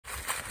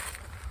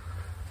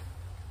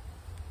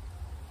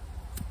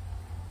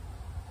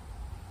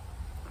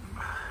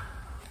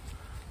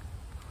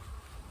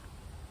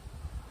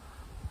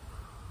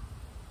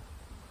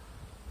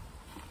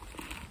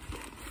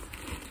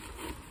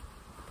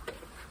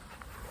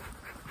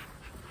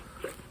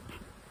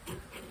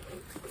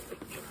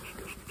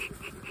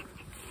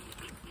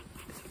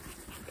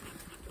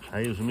I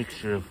use a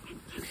mixture of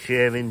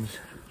shavings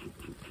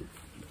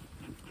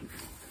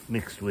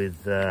mixed with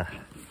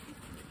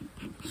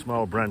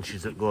small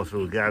branches that go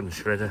through a garden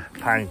shredder,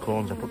 pine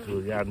cones I put through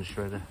a garden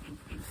shredder.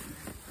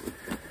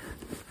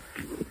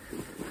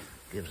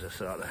 Gives a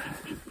sort of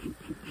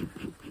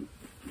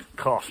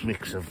coarse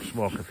mix of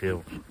smoker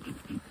fuel.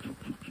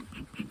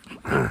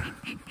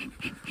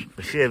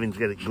 The shavings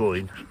get it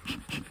going,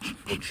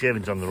 but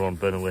shavings on their own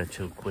burn away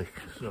too quick,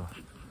 so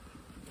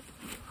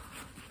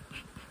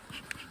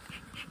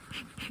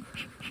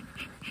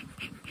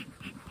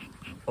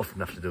often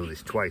have to do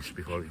this twice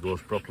before it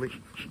goes properly.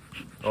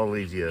 All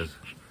these years,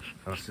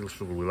 and I still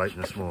struggle with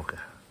lighting a smoker.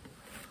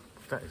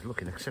 But that is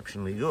looking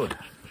exceptionally good.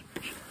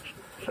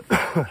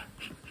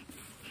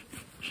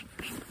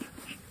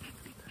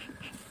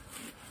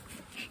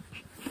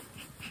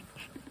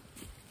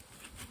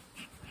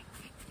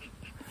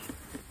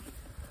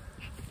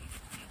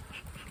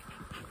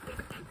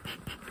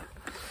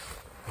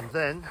 And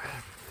then,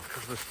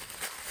 because the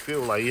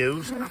fuel I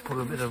use, I put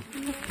a bit of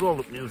rolled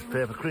up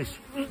newspaper crease,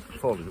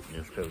 folded up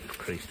newspaper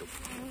creased up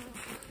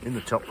in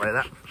the top like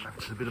that.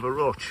 That's a bit of a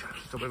roach,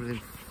 stop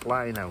everything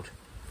flying out.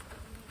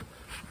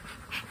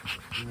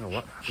 You know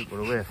what, I think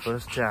we're away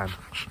first time.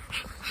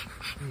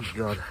 Oh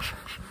God.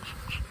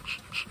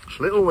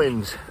 Little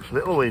winds,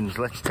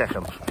 let's take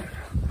them.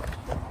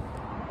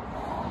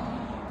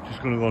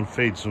 Just going to go and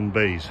feed some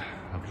bees.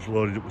 I've just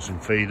loaded up with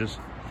some feeders.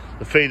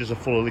 The feeders are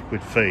full of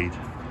liquid feed.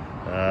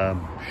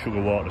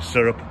 Sugar water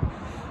syrup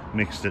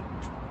mixed at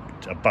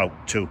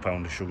about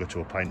 £2 of sugar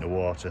to a pint of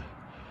water,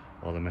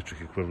 or the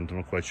metric equivalent, I'm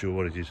not quite sure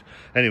what it is.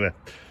 Anyway,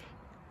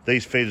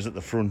 these feeders at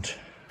the front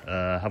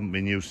haven't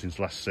been used since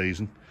last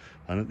season,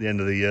 and at the end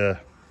of the year,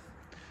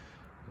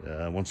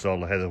 once all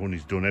the heather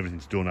honey's done,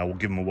 everything's done, I will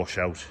give them a wash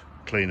out,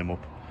 clean them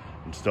up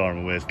and store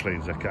them away as clean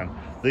as I can.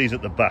 These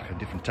at the back are a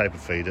different type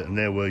of feeder, and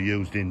they were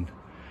used in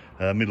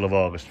middle of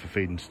August for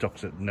feeding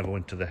stocks that never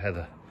went to the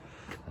heather.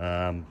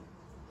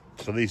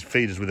 So these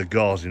feeders with the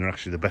gauze in are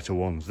actually the better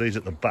ones. These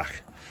at the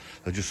back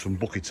are just some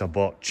buckets I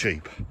bought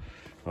cheap,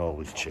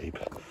 always cheap,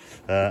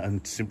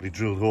 and simply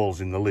drilled holes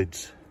in the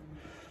lids.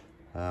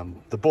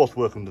 They both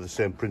work under the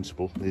same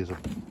principle. There's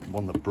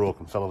one that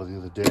broke and fell over the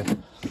other day.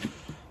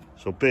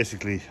 So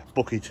basically,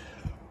 bucket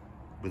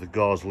with a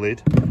gauze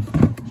lid.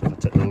 So I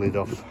take the lid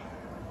off.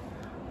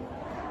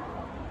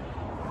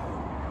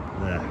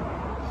 There.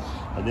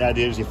 And the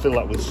idea is you fill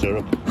that with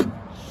syrup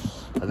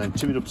and then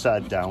tip it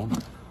upside down.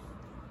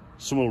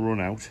 Some will run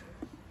out,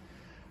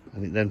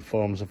 and it then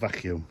forms a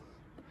vacuum,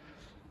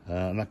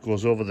 and that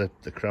goes over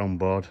the crown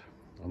board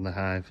on the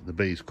hive. The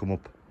bees come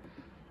up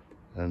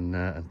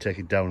and take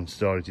it down and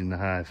store it in the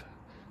hive,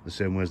 the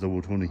same way as they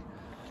would honey.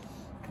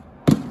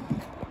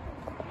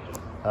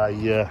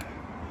 I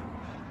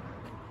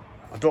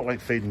don't like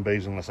feeding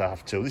bees unless I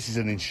have to. This is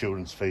an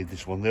insurance feed,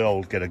 this one. They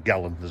all get a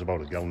gallon. There's about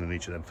a gallon in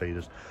each of them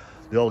feeders.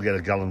 They all get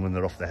a gallon when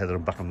they're off the heather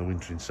and back on the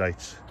wintering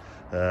sites.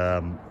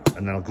 And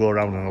then I'll go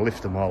around and I'll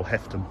lift them, I'll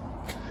heft them,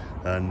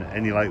 and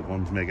any light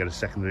ones may get a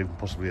second or even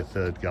possibly a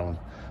third gallon.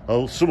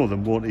 Some of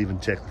them won't even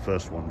take the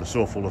first one, they're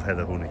so full of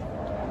heather honey.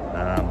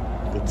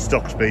 But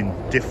stock's been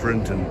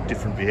different and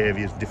different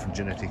behaviours, different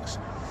genetics.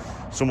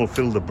 Some will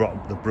fill the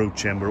brood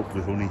chamber up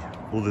with honey,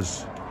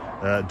 others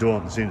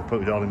don't, and seem to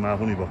put it all in my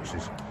honey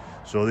boxes.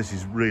 So this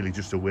is really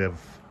just a way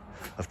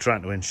of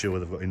trying to ensure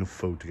they've got enough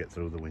food to get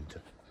through the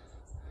winter.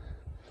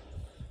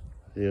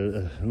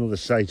 Here, another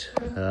site.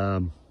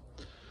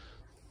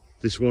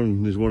 This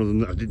one is one of them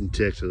that I didn't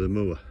take to the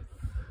moor,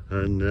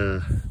 and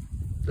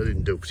they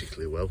didn't do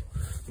particularly well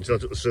until I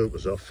took the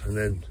supers off, and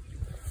then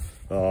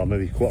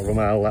maybe a quarter of a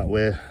mile that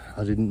way,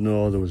 I didn't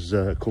know there was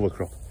a cover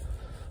crop,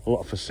 a lot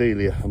of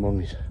Phacelia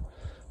among it,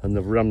 and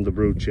they've rammed the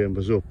brood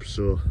chambers up.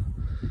 So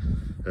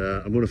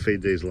I'm going to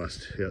feed these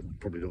last. Yeah,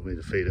 probably don't need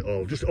to feed it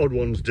all, just odd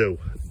ones do.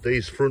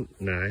 These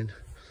front 9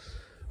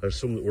 are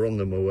some that were on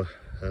the moor,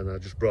 and I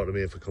just brought them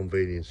here for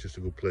convenience, just a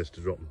good place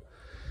to drop them.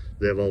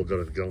 They've all got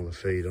a gallon of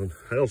feed on.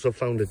 I also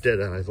found a dead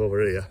hive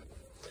over here,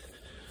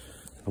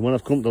 and when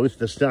I've come to lift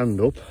the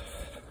stand up,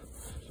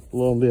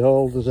 lo and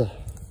behold, there's a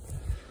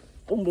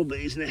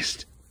bumblebee's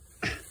nest.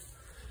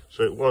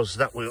 So it was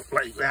that way up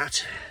like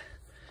that,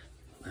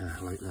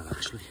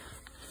 actually,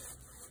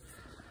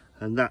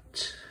 and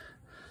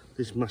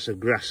this mass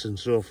of grass and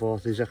so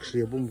forth is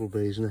actually a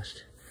bumblebee's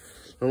nest.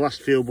 The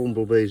last few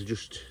bumblebees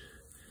just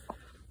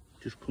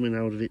coming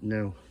out of it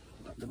now.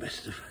 Not the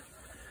best of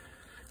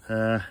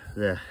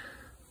there.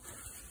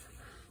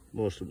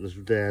 Most of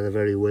them there, they're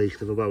very weak,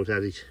 they've about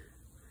had it.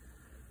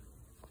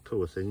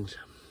 Poor things.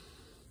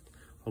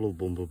 I love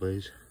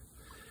bumblebees.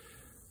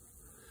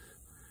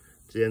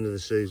 It's the end of the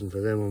season for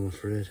them, I'm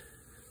afraid.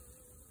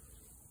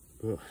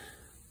 But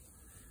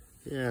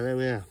yeah, there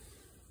we are.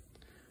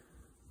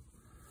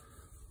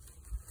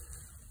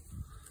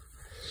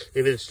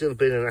 If it had still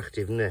been an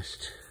active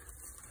nest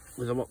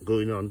with a lot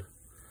going on,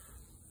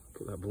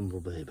 put that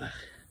bumblebee back,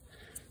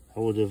 I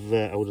would have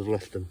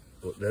left them,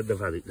 but they've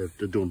had it.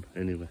 They're done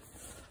anyway.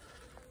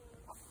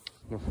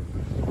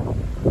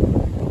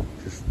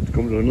 Just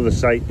come to another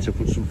site to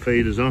put some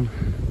feeders on.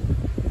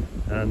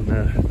 and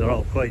they're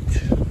all quite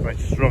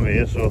strong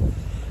here. So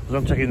as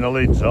I'm taking the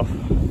lids off,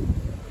 and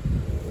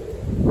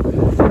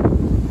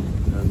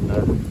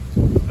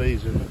the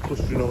bees are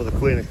clustering over the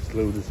queen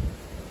excluders.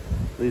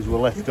 These were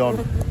left on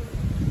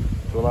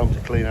to allow them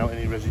to clean out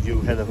any residue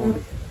head of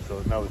honey.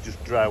 So now they're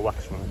just dry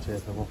wax when I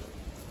take them off.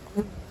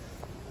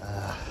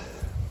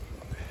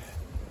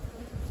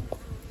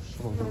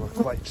 Some of them are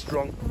quite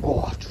strong.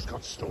 Oh, I've just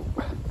got stung.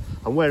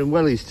 I'm wearing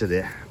wellies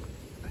today.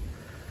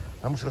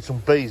 I must have got some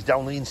bees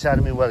down the inside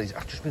of my wellies.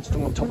 I've just been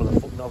stung on top of the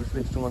foot, now it's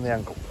been stung on the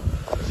ankle.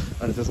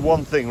 And if there's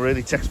one thing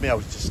really takes me out,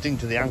 it's to sting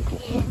to the ankle.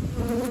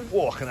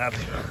 Oh, I can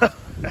hardly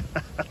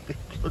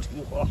bloody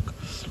walk.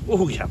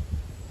 Oh yeah.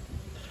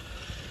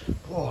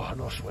 Oh,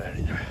 no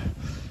swearing.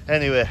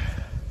 Anyway.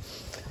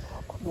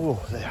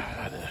 Oh, there,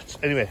 that hurts.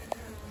 Anyway,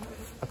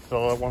 that's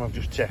the one I've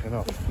just taken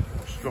off.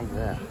 How strong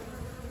there.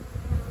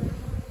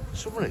 For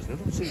some reason, I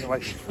don't seem to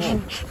like the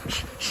smoke.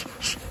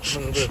 A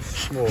little bit of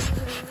smoke.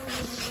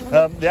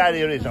 The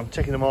idea is I'm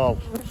taking them all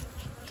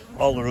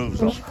the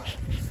roofs off.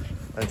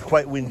 And it's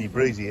quite windy,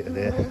 breezy here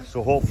today.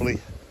 So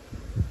hopefully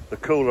the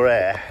cooler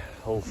air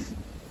will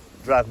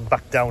drive them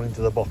back down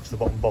into the box, the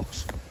bottom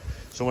box.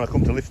 So when I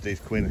come to lift these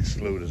queen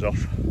excluders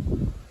off,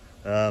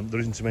 there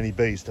isn't so many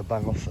bees to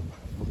bang off them.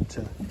 But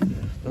they're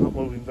not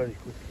moving very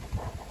quick.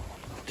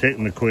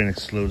 Taking the queen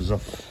excluders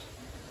off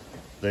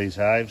these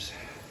hives.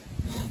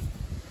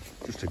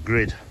 Just a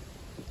grid.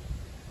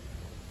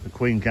 The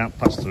queen can't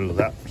pass through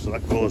that, so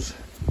that goes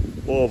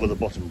over the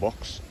bottom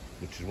box,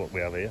 which is what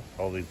we have here,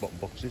 all these bottom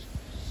boxes,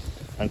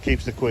 and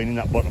keeps the queen in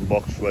that bottom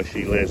box where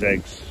she lays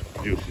eggs,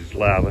 produces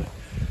larvae,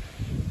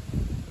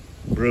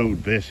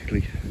 brood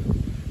basically,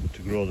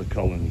 to grow the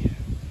colony.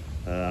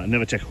 I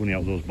never take honey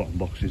out of those bottom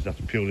boxes,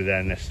 that's purely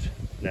their nest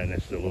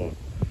alone.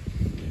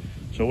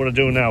 So what I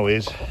do now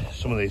is,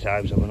 some of these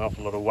hives have an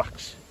awful lot of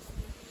wax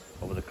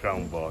over the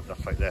crown board,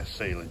 that's like their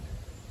ceiling.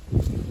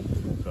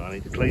 So I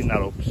need to clean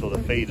that up so the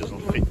feeders will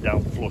fit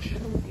down flush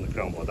from the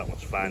crown board. That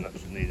one's fine, that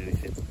doesn't need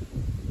anything.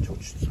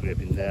 Touch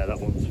scraping there, that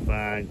one's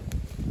fine.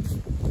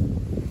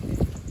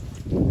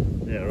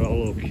 They're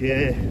all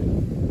okay.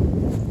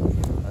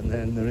 And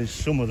then there is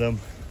some of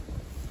them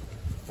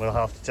where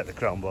I'll have to take the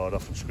crown board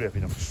off and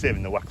scraping off,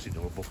 saving the wax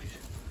into a bucket.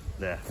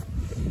 There.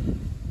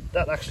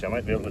 That actually I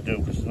might be able to do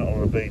because there's not a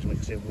lot of bees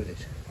mixed in with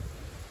it.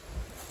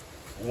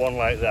 One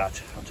like that,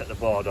 I'll take the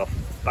board off,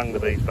 bang the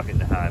bees back in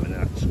the hive, and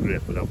then I can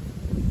scrape without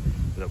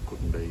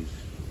cutting bees,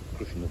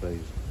 crushing the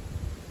bees.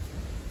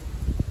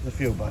 There's a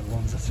few bad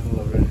ones, that's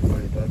another really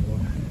very bad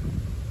one.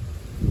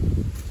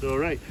 So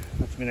right,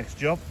 that's my next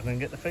job, and then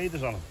get the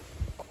feeders on them.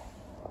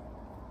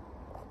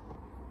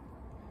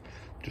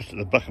 Just at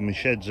the back of my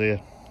sheds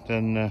here,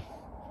 then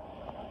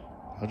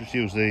I'll just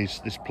use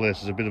this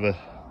place as a bit of a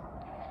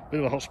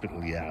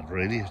hospital yard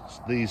really.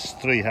 These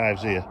three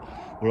hives here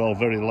were all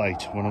very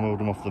light when I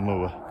moved them off the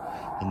moor,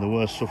 and they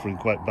were suffering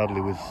quite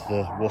badly with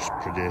wasp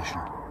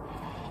predation.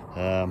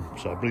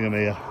 So I bring them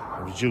here, I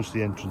reduce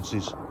the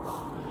entrances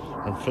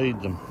and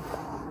feed them.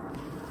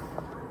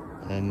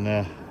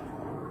 And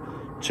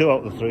 2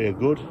 out of the 3 are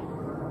good. 2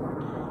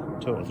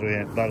 out of 3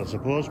 ain't bad I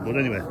suppose, but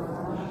anyway,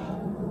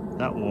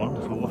 that one,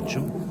 if we watch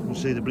them, you'll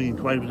see they're bringing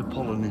quite a bit of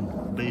pollen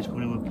in. Bees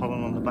coming in with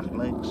pollen on the back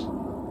legs.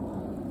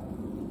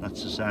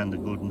 That's a sign they're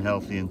good and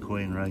healthy and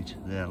queen right.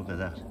 There, look at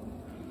that.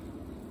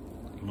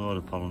 A load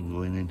of pollen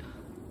going in.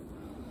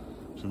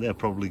 So they're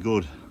probably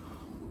good.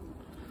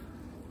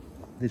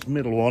 This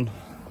middle one,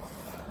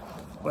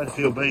 quite a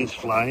few bees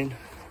flying,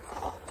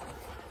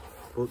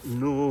 but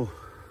no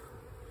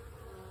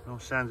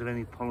signs of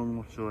any pollen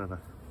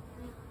whatsoever.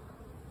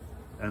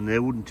 And they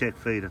wouldn't take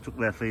feed. I took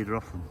their feeder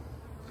off them.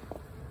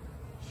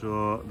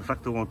 So the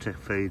fact they won't take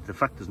feed, the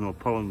fact there's no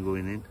pollen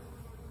going in, and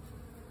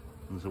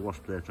there's a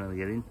wasp there trying to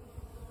get in,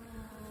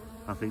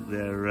 I think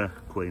they're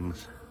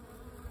queenless.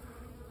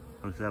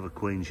 And if they have a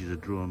queen, she's a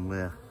drone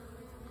layer.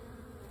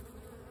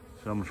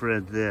 So I'm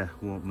afraid they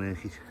won't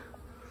make it.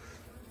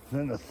 And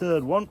then the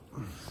third one,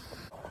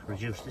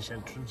 reduce this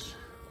entrance.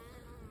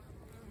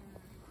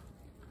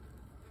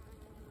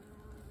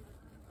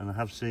 And I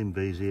have seen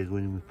bees here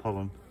going in with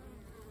pollen.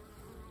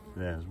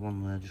 There's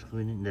one there just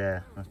going in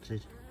there, that's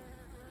it.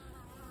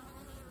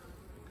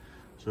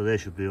 So they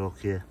should be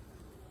okay.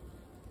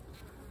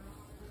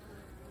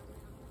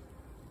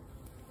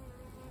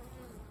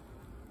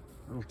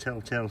 Little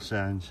telltale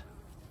signs.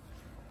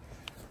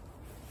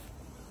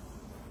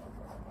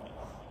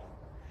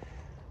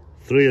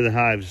 Three of the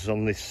hives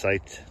on this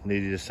site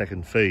needed a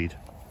second feed,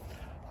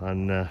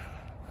 and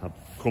I've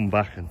come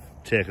back and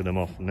taken them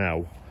off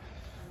now.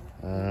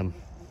 And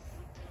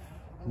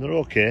they're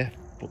okay,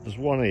 but there's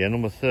one here,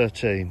 number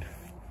 13.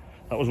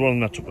 That was one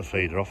that took the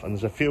feeder off, and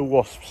there's a few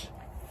wasps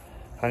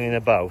hanging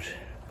about.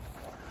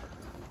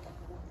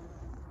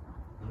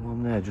 There's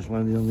one there just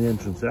landing on the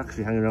entrance. They're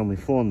actually hanging around my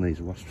phone,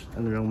 these wasps,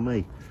 hanging around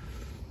me.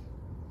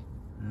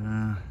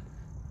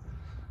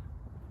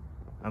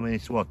 I mean,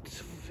 it's what,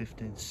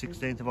 15th,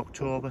 16th of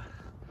October?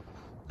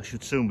 They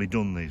should soon be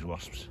done, these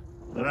wasps.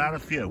 There are a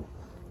few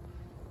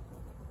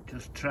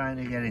just trying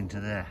to get into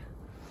there.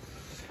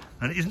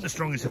 And it isn't the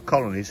strongest of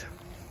colonies,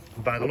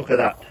 By the look of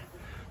that,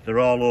 they're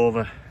all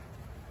over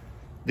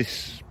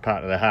this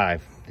part of the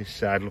hive. This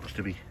side looks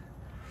to be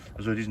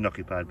as though it isn't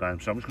occupied by them.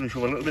 So I'm just going to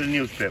shove a little bit of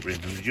newspaper in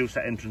and reduce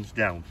that entrance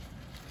down.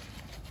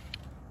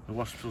 The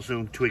wasps will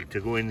soon twig to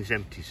go in this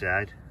empty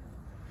side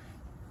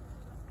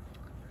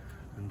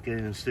and get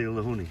in and steal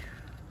the honey.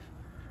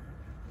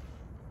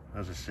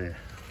 As I say,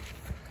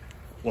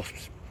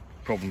 wasps'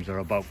 problems are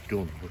about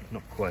done, but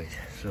not quite.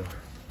 So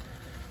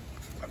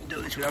I can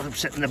do this without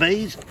upsetting the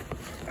bees.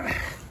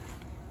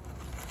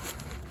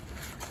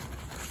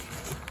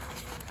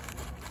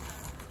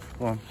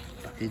 Go on,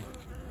 back in.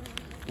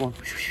 Go on.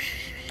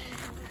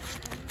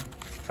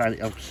 Find it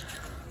helps.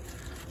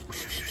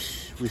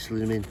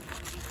 Whistling them in.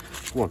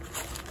 Go on.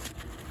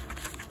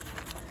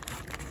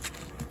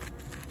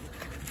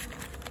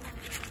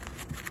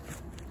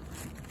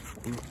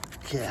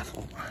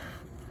 Careful.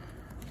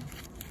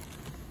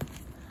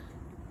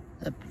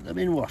 They're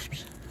in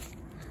wasps.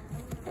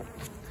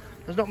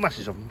 There's not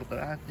masses of them,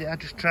 but they're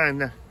just trying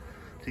to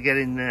get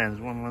in there.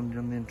 There's one landing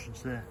on the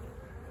entrance there.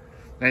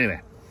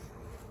 Anyway,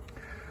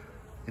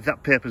 if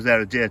that paper's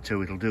there a day or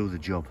two, it'll do the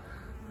job.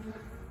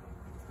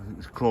 I think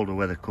there's colder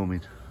weather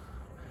coming,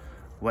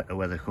 wetter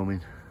weather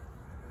coming,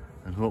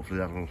 and hopefully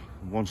that'll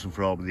once and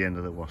for all be the end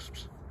of the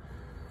wasps.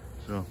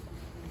 So,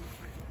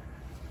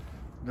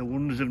 the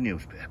wonders of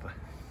newspaper.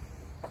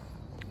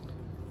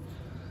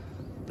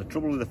 The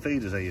trouble with the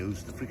feeders I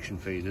use, the friction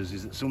feeders,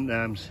 is that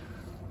sometimes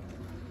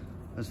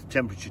as the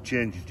temperature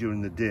changes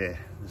during the day,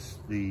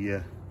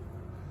 the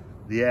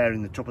air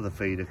in the top of the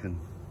feeder can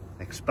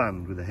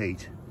expand with the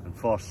heat and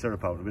force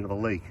syrup out, a bit of a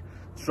leak.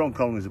 Strong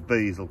colonies of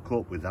bees will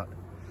cope with that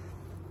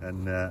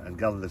and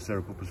gather the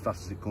syrup up as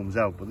fast as it comes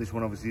out, but this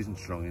one obviously isn't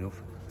strong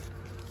enough,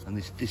 and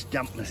this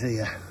dampness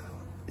here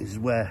is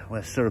where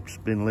syrup's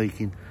been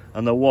leaking,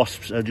 and the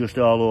wasps are just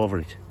all over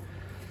it.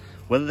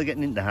 Whether they're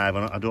getting into the hive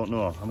or not, I don't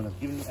know. I mean, I've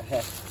given it a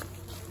heft,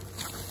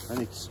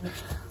 and it's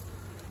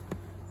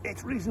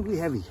reasonably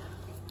heavy.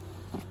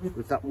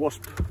 If that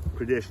wasp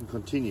predation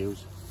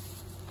continues,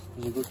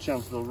 there's a good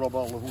chance they'll rob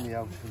all the honey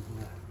out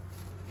and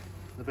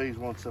the bees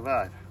won't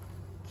survive.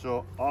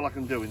 So all I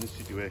can do in this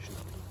situation,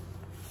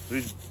 there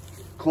is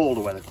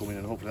colder weather coming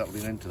and hopefully that'll be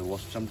an end to the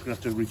wasps. I'm just going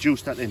to have to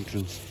reduce that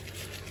entrance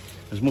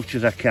as much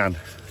as I can.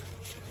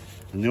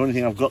 And the only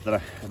thing I've got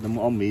that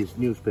on me is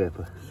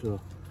newspaper. So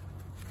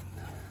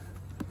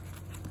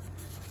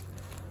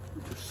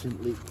just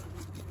simply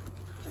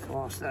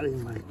force that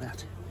in like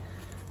that.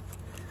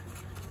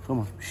 Come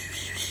on.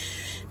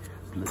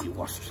 Bloody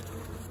wasps.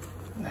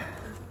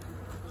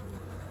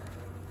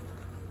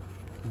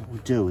 What we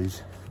do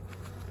is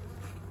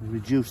we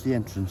reduce the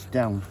entrance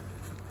down.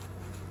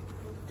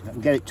 If I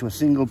can get it to a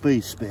single bee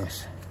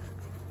space.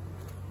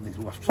 These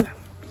wasps are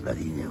a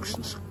bloody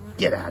nuisance.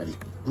 Get out of it.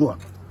 Go on.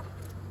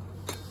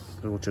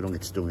 I hope I don't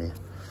get stung here.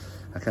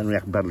 I can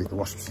react badly to the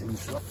wasps in,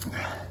 so.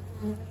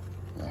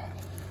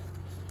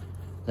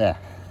 There.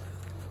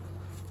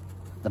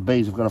 The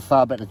bees have got a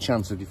far better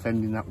chance of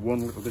defending that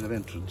one little bit of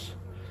entrance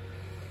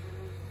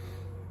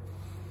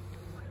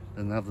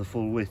than they have the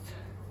full width.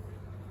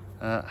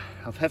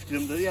 I've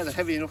hefted them, yeah, they're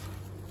heavy enough.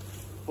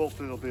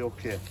 Hopefully they'll be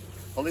okay.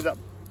 I'll leave that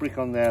brick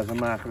on there as a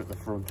marker at the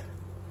front.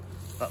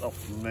 That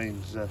often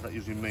means, that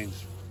usually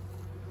means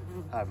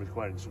I'm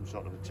requiring some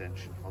sort of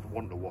attention. I'd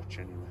want to watch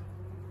anyway.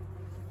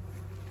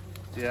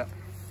 Yeah.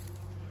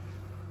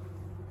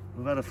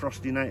 We've had a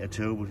frosty night or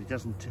two, but it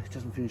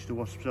hasn't finished the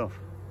wasps off.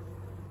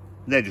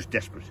 They're just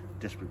desperate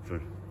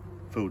for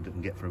food they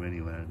can get from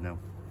anywhere now.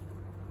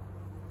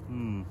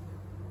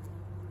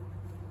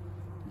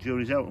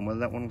 Jury's out on whether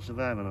that one will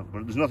survive or not,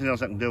 but there's nothing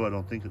else I can do, I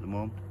don't think, at the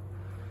moment.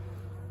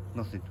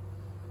 Nothing.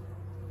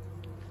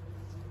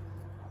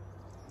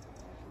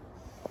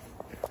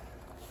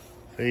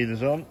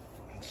 Feeders on.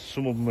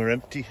 Some of them are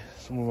empty,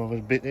 some of them have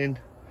a bit in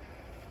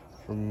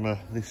from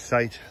this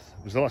site.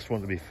 It was the last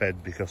one to be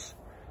fed because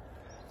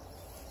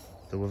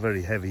they were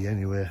very heavy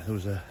anyway. There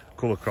was a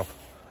colour crop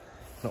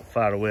not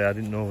far away, I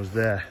didn't know was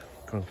there.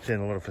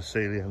 Contained a lot of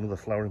phacelia and other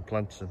flowering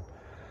plants,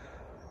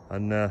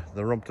 and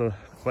they romped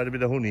quite a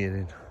bit of honey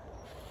in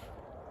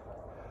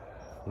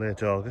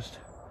late August.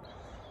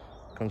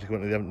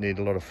 Consequently, they haven't needed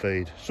a lot of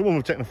feed. Some of them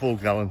have taken a full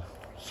gallon,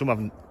 some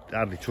haven't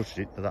hardly touched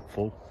it, they're that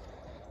full.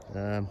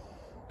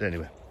 But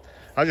anyway,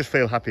 I just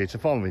feel happy. It's a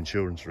form of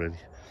insurance, really.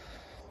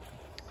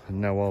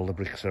 And now all the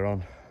bricks are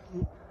on,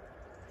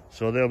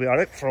 so they'll be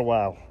alright for a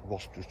while.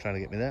 Wasp was trying to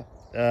get me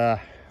there.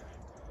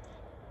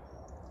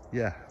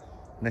 Yeah,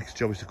 next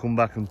job is to come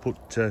back and put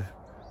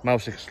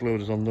mouse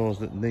excluders on those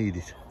that need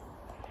it,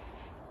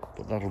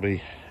 but that'll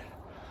be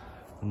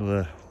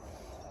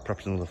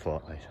perhaps another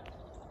fortnight.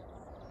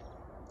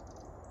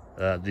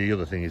 The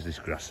other thing is this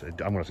grass. I'm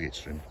going to have to get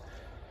trimmed.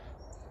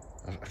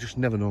 I've just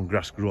never known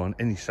grass grow on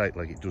any site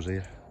like it does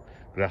here.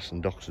 Grass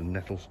and docks and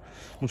nettles.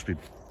 Must be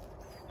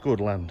good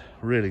land,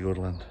 really good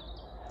land.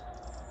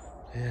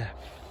 Yeah.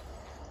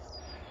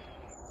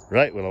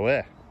 Right, well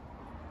away.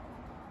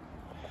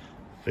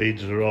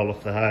 Feeders are all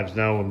off the hives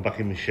now and back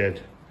in the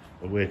shed,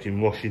 awaiting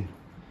washing.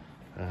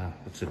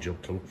 That's a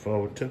job to look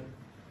forward to.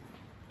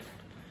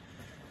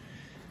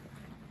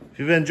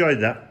 you've enjoyed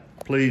that,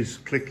 please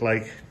click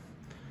like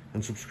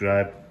and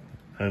subscribe,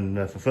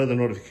 and for further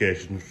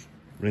notifications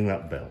ring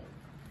that bell.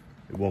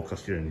 It won't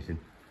cost you anything.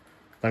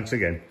 Thanks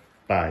again.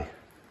 Bye.